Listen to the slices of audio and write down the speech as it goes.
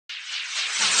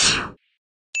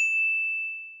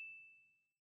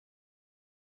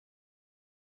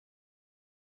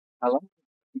Hello,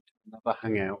 another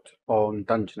hangout on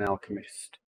Dungeon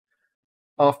Alchemist.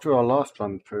 After our last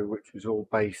run through, which was all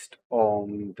based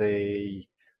on the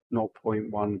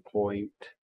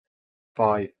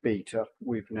 0.1.5 beta,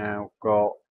 we've now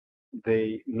got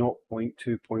the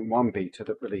 0.2.1 beta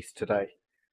that released today.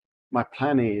 My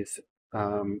plan is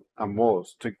and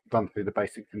was to run through the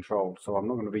basic controls, so I'm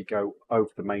not going to go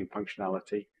over the main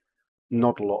functionality.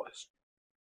 Not a lot has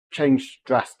changed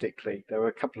drastically. There are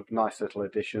a couple of nice little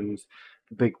additions.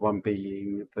 The big one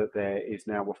being that there is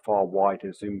now a far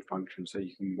wider zoom function, so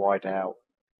you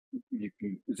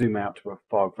can zoom out to a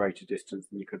far greater distance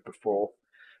than you could before.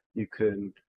 You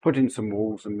can put in some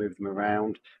walls and move them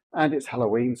around, and it's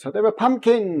Halloween, so there are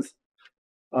pumpkins.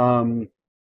 That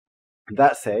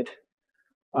said,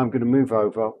 I'm going to move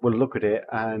over, we'll look at it,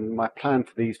 and my plan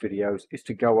for these videos is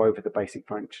to go over the basic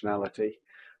functionality.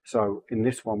 So in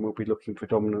this one, we'll be looking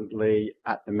predominantly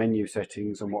at the menu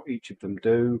settings and what each of them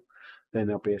do. Then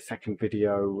there'll be a second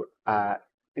video at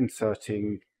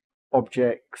inserting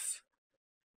objects,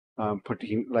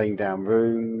 laying down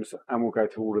rooms, and we'll go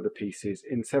through all of the pieces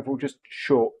in several just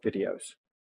short videos.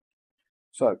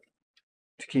 So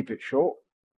to keep it short,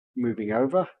 moving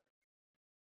over,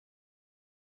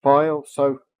 File.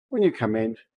 So when you come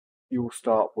in, you will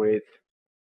start with,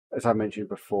 as I mentioned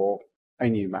before, a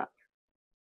new map.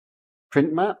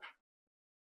 Print map.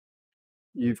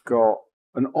 You've got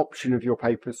an option of your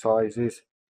paper sizes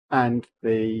and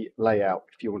the layout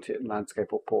if you want it in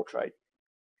landscape or portrait.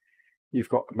 You've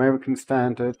got American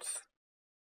standards,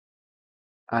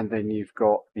 and then you've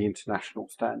got the international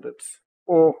standards,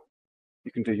 or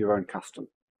you can do your own custom.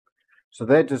 So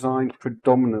they're designed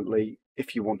predominantly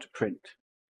if you want to print.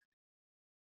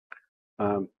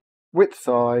 Width,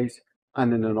 size,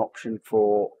 and then an option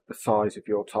for the size of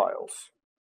your tiles.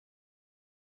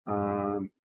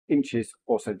 Inches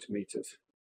or centimeters.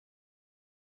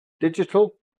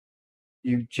 Digital,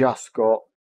 you just got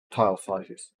tile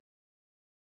sizes,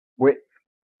 width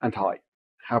and height.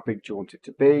 How big do you want it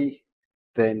to be?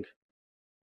 Then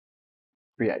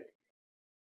create.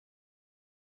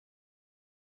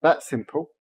 That's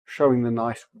simple, showing the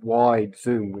nice wide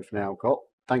zoom we've now got.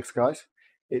 Thanks guys,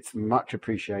 it's much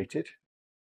appreciated.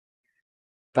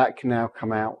 That can now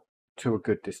come out to a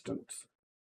good distance.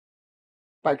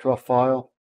 Back to our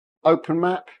file. Open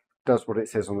map does what it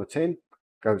says on the tin,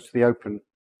 goes to the open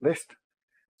list.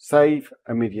 Save,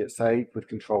 immediate save with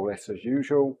Control S as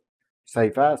usual.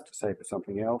 Save as to save as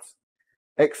something else.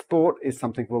 Export is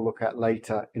something we'll look at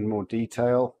later in more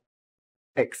detail.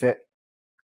 Exit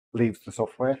leaves the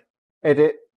software.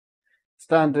 Edit,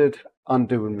 standard,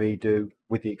 undo and redo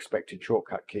with the expected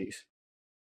shortcut keys.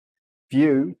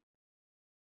 View,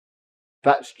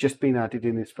 that's just been added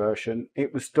in this version.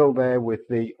 It was still there with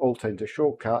the Alt-Enter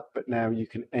shortcut, but now you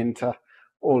can enter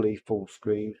or leave full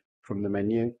screen from the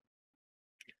menu.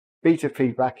 Beta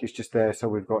feedback is just there, so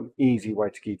we've got an easy way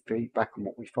to keep feedback on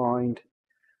what we find.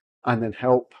 And then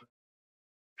help,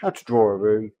 how to draw a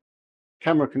room,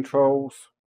 camera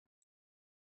controls,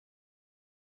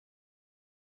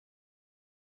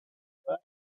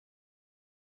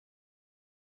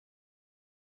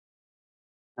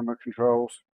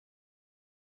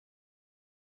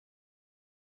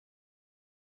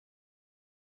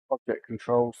 object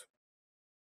controls.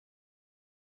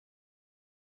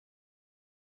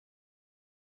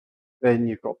 Then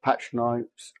you've got patch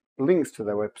notes, links to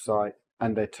their website,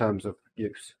 and their terms of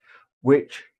use,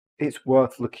 which it's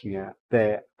worth looking at.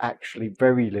 They're actually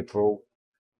very liberal.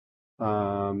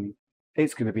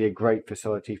 It's going to be a great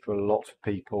facility for a lot of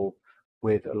people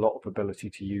with a lot of ability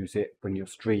to use it when you're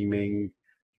streaming,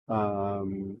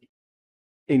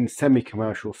 in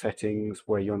semi-commercial settings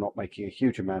where you're not making a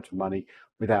huge amount of money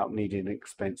without needing an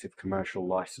expensive commercial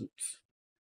license.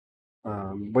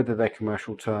 Whether their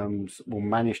commercial terms will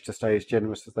manage to stay as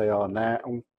generous as they are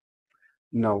now,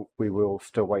 no, we will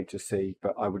still wait to see,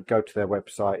 but I would go to their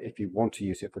website if you want to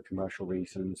use it for commercial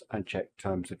reasons and check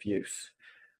terms of use.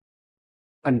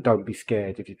 And don't be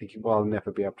scared if you're thinking, well, I'll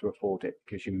never be able to afford it,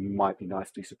 because you might be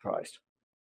nicely surprised.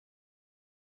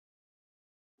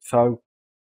 So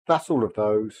that's all of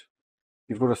those.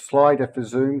 You've got a slider for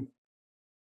zoom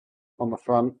on the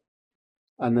front,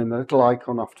 and then the little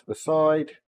icon off to the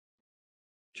side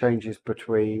changes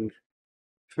between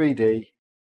 3D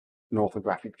and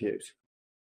orthographic views.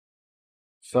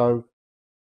 So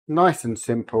nice and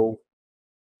simple.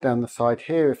 Down the side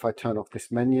here, if I turn off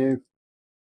this menu,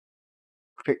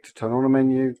 click to turn on a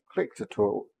menu, click to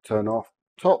turn off.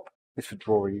 Top is for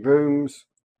drawing rooms.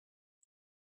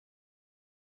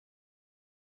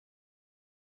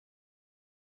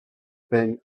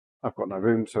 Then I've got no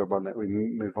room, so I won't let me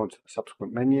move on to the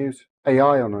subsequent menus.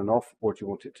 AI on and off, what do you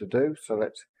want it to do? So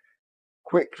let's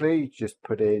quickly just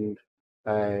put in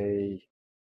a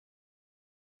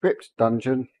crypt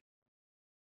dungeon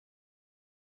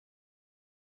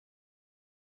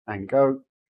and go.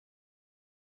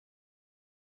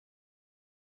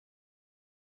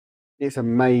 It's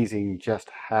amazing just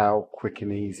how quick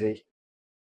and easy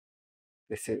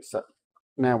this is. So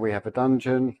now we have a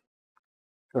dungeon.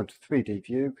 Go into 3D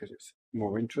view because it's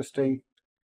more interesting.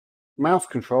 Mouse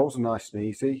controls are nice and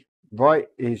easy. Right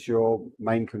is your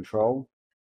main control.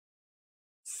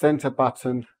 Center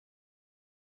button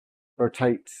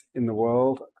rotates in the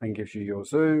world and gives you your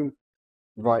zoom.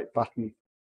 Right button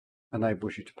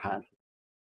enables you to pan.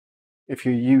 If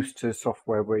you're used to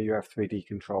software where you have 3D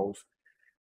controls,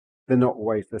 they're not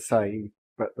always the same,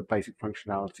 but the basic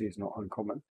functionality is not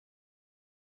uncommon.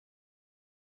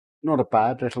 Not a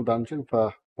bad little dungeon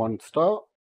for one start.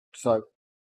 So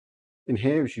in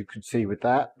here, as you can see with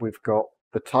that, we've got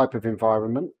the type of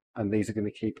environment, and these are going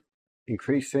to keep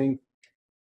increasing,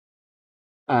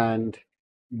 and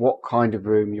what kind of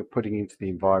room you're putting into the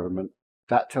environment.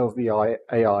 That tells the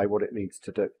AI what it needs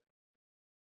to do.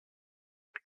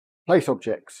 Place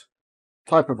objects,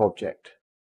 type of object.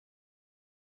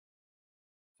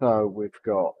 So we've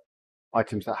got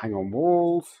items that hang on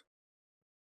walls,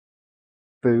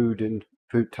 food and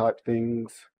food type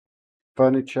things,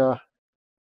 furniture,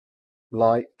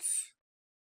 lights,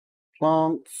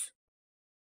 plants,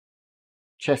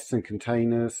 chests and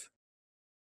containers,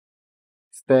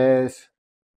 stairs,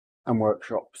 and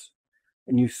workshops.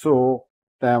 And you saw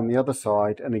down the other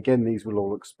side, and again these will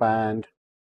all expand,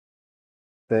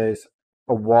 there's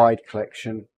a wide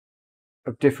collection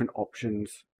of different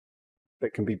options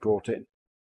that can be brought in.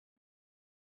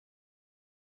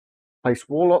 Place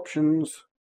wall options.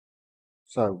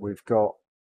 So we've got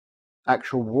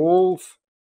actual walls.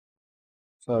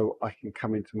 So I can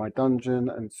come into my dungeon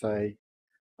and say,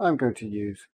 I'm going to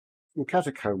use some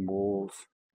catacomb walls,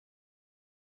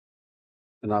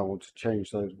 and I want to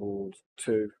change those walls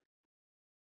to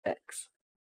X.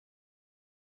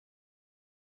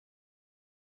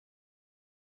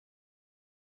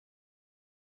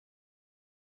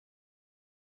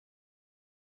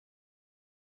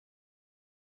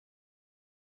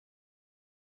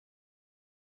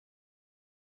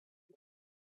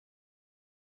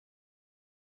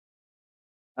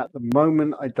 At the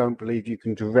moment, I don't believe you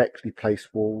can directly place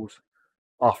walls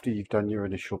after you've done your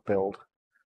initial build,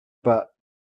 but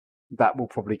that will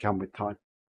probably come with time.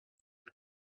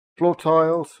 Floor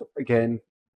tiles, again,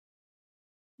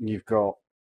 you've got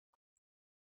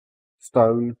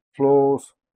stone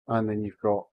floors, and then you've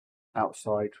got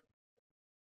outside.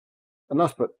 And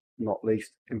last but not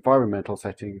least, environmental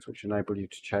settings, which enable you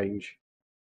to change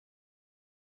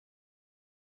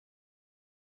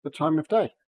the time of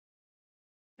day,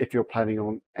 if you're planning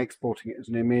on exporting it as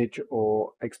an image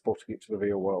or exporting it to the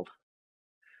real world.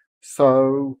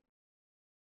 So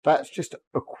that's just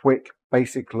a quick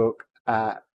basic look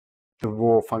at the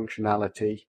raw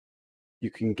functionality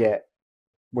you can get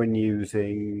when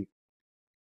using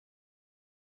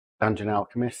Dungeon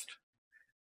Alchemist.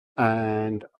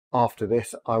 And after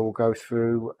this, I will go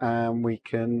through and we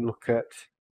can look at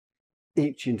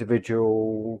each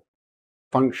individual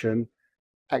function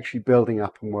actually building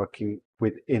up and working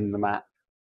within the map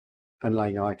and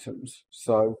laying items.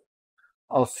 So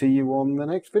I'll see you on the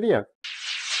next video.